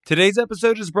Today's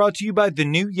episode is brought to you by the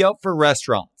new Yelp for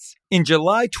Restaurants. In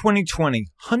July 2020,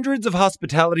 hundreds of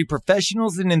hospitality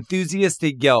professionals and enthusiasts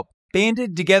at Yelp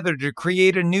banded together to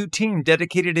create a new team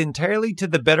dedicated entirely to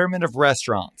the betterment of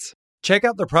restaurants. Check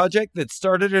out the project that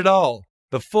started it all,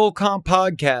 the Full Comp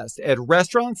Podcast, at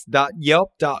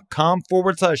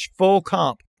restaurants.yelp.com/full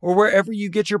comp or wherever you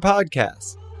get your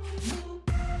podcasts.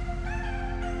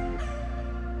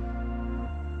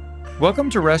 Welcome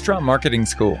to Restaurant Marketing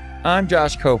School. I'm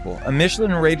Josh Kopel, a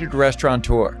Michelin-rated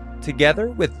restaurateur. Together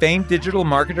with famed digital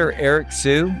marketer Eric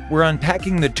Siu, we're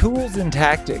unpacking the tools and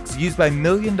tactics used by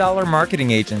million-dollar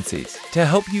marketing agencies to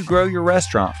help you grow your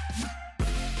restaurant.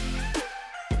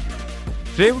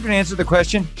 Today we're going to answer the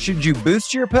question, should you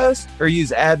boost your post or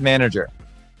use Ad Manager?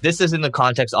 This is in the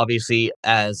context, obviously,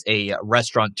 as a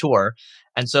restaurateur.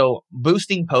 And so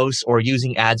boosting posts or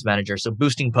using Ads Manager. So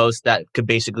boosting posts, that could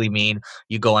basically mean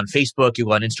you go on Facebook, you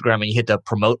go on Instagram, and you hit the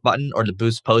promote button or the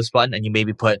boost post button, and you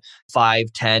maybe put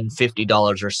 $5, $10,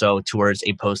 $50 or so towards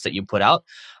a post that you put out.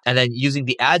 And then using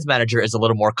the Ads Manager is a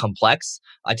little more complex.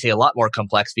 I'd say a lot more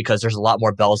complex because there's a lot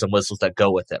more bells and whistles that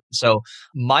go with it. So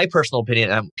my personal opinion,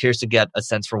 and I'm curious to get a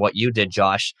sense for what you did,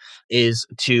 Josh, is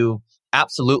to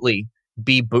absolutely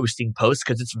be boosting posts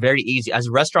because it's very easy. As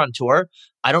a restaurateur,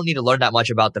 I don't need to learn that much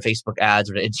about the Facebook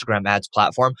ads or the Instagram ads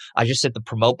platform. I just hit the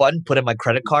promote button, put in my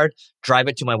credit card, drive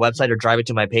it to my website or drive it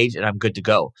to my page, and I'm good to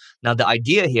go. Now, the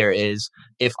idea here is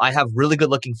if I have really good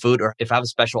looking food or if I have a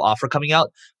special offer coming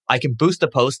out, I can boost the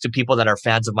post to people that are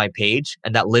fans of my page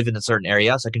and that live in a certain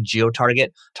area. So I can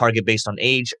geo-target, target based on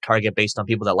age, target based on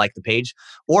people that like the page,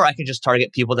 or I can just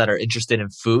target people that are interested in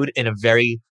food in a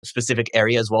very specific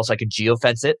area as well. So I can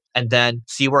geo-fence it and then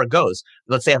see where it goes.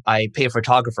 Let's say I pay a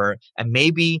photographer and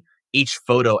maybe each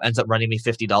photo ends up running me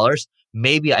 $50.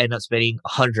 Maybe I end up spending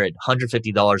 $100,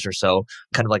 $150 or so,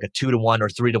 kind of like a 2-to-1 or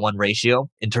 3-to-1 ratio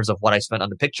in terms of what I spent on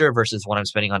the picture versus what I'm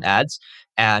spending on ads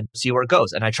and see where it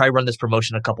goes. And I try to run this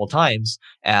promotion a couple of times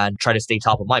and try to stay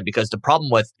top of mind because the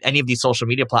problem with any of these social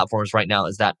media platforms right now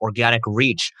is that organic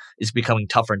reach is becoming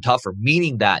tougher and tougher,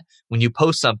 meaning that when you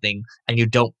post something and you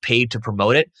don't pay to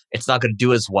promote it, it's not going to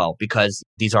do as well because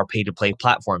these are pay to play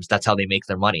platforms. That's how they make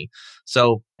their money.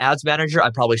 So Ads Manager,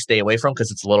 I'd probably stay away from because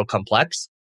it's a little complex,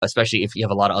 especially if you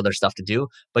have a lot of other stuff to do.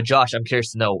 But Josh, I'm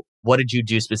curious to know, what did you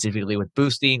do specifically with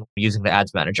boosting using the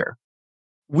Ads Manager?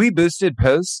 We boosted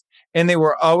posts and they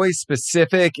were always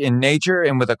specific in nature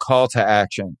and with a call to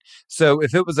action. So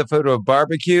if it was a photo of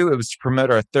barbecue, it was to promote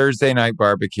our Thursday night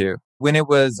barbecue. When it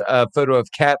was a photo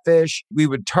of catfish, we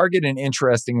would target in an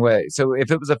interesting way. So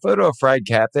if it was a photo of fried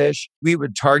catfish, we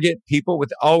would target people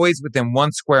always within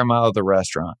 1 square mile of the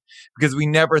restaurant because we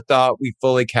never thought we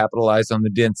fully capitalized on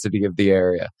the density of the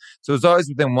area. So it was always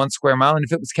within 1 square mile. And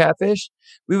if it was catfish,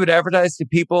 we would advertise to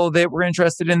people that were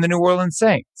interested in the New Orleans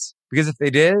Saints. Because if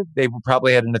they did, they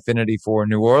probably had an affinity for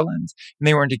New Orleans and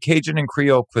they were into Cajun and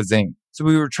Creole cuisine. So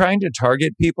we were trying to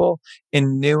target people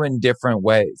in new and different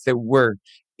ways that were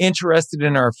interested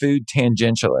in our food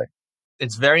tangentially.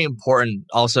 It's very important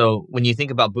also when you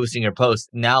think about boosting your post,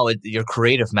 now your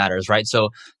creative matters, right? So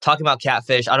talking about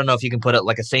catfish, I don't know if you can put it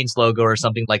like a Saints logo or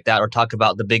something like that, or talk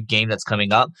about the big game that's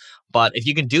coming up. But if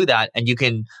you can do that and you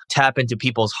can tap into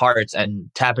people's hearts and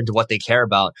tap into what they care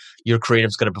about, your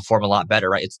creative's going to perform a lot better,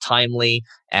 right? It's timely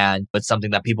and it's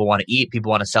something that people want to eat.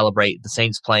 People want to celebrate the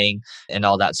Saints playing and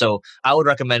all that. So I would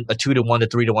recommend a 2-to-1 to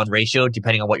 3-to-1 ratio,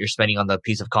 depending on what you're spending on the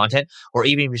piece of content. Or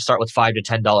even if you start with $5 to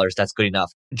 $10, that's good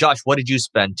enough. Josh, what did you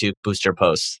spend to boost your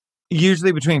posts?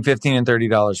 Usually between $15 and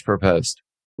 $30 per post.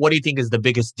 What do you think is the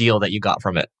biggest deal that you got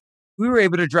from it? We were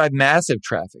able to drive massive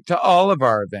traffic to all of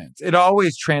our events. It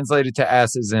always translated to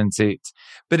asses in seats.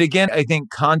 But again, I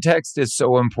think context is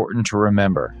so important to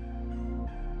remember.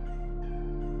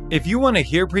 If you want to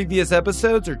hear previous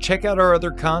episodes or check out our other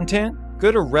content,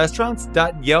 go to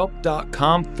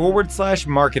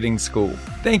restaurants.yelp.com/marketing school.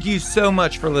 Thank you so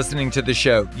much for listening to the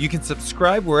show. You can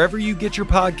subscribe wherever you get your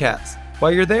podcasts.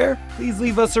 While you're there, please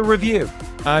leave us a review.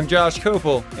 I'm Josh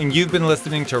Kopel, and you've been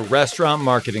listening to Restaurant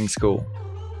Marketing School.